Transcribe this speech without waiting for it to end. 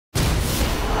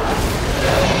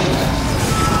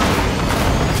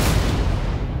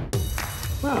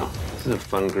is a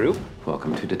fun group.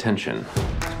 Welcome to detention.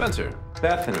 Spencer,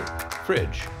 Bethany,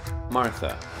 Fridge,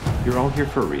 Martha. You're all here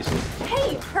for a reason.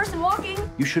 Hey, person walking.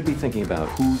 You should be thinking about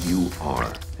who you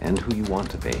are and who you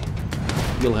want to be.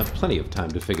 You'll have plenty of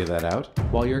time to figure that out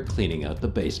while you're cleaning out the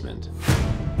basement.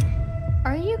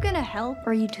 Are you gonna help,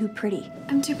 or are you too pretty?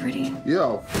 I'm too pretty.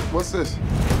 Yo, what's this?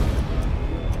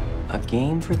 A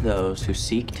game for those who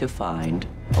seek to find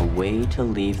a way to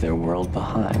leave their world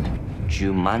behind.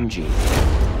 JUMANJI.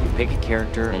 You pick a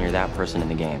character and you're that person in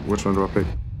the game. Which one do I pick?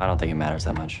 I don't think it matters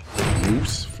that much.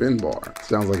 Moose Finbar.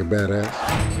 Sounds like a badass.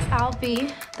 I'll be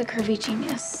the curvy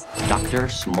genius. Dr.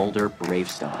 Smolder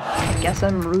Bravestone. I guess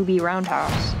I'm Ruby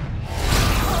Roundhouse.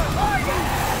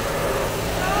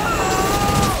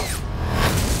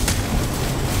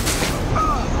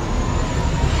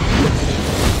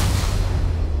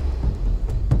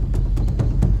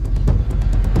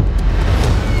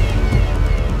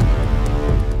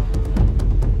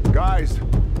 Guys.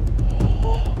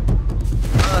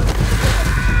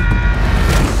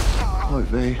 Oh,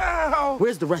 they. Ow!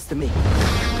 Where's the rest of me?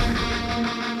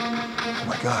 Oh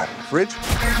my God. Fridge?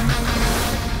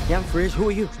 Yeah, I'm Fridge. Who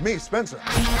are you? It's me, Spencer.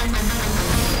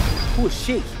 Who is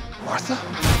she? Martha?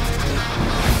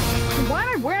 Why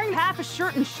am I wearing half a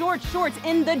shirt and short shorts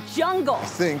in the jungle? I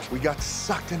think we got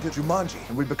sucked into Jumanji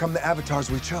and we become the avatars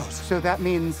we chose. So that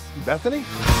means Bethany?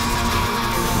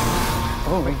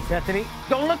 Oh, wait, Bethany.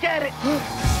 Don't look at it.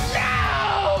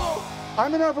 No!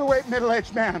 I'm an overweight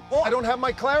middle-aged man. Well, I don't have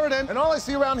my Claritin, and all I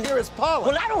see around here is pollen.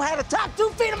 Well, I don't have the top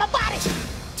 2 feet of my body.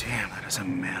 Damn, that is a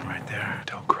man right there.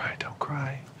 Don't cry, don't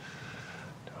cry.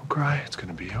 Don't cry, it's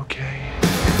gonna be okay.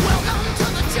 Welcome to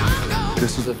the jungle.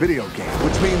 This is a video game,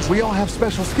 which means we all have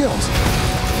special skills.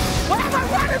 Why am I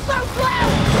running so slow?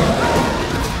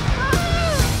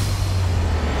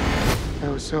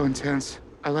 That was so intense.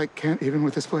 I can't even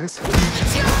with this place.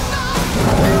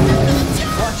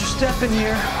 Watch your step in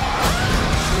here.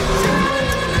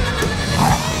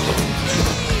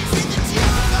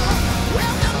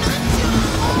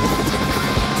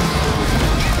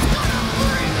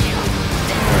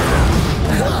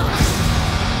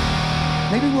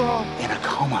 Maybe we're all in a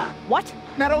coma. What?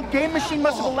 That old game machine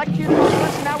must have electrocuted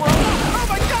us, and now we're all... Oh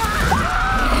my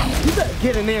God! You better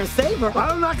get in there and save her.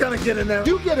 I'm not gonna get in there.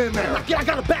 You get in there. I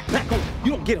got a backpack on.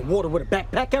 You don't get in water with a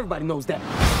backpack. Everybody knows that.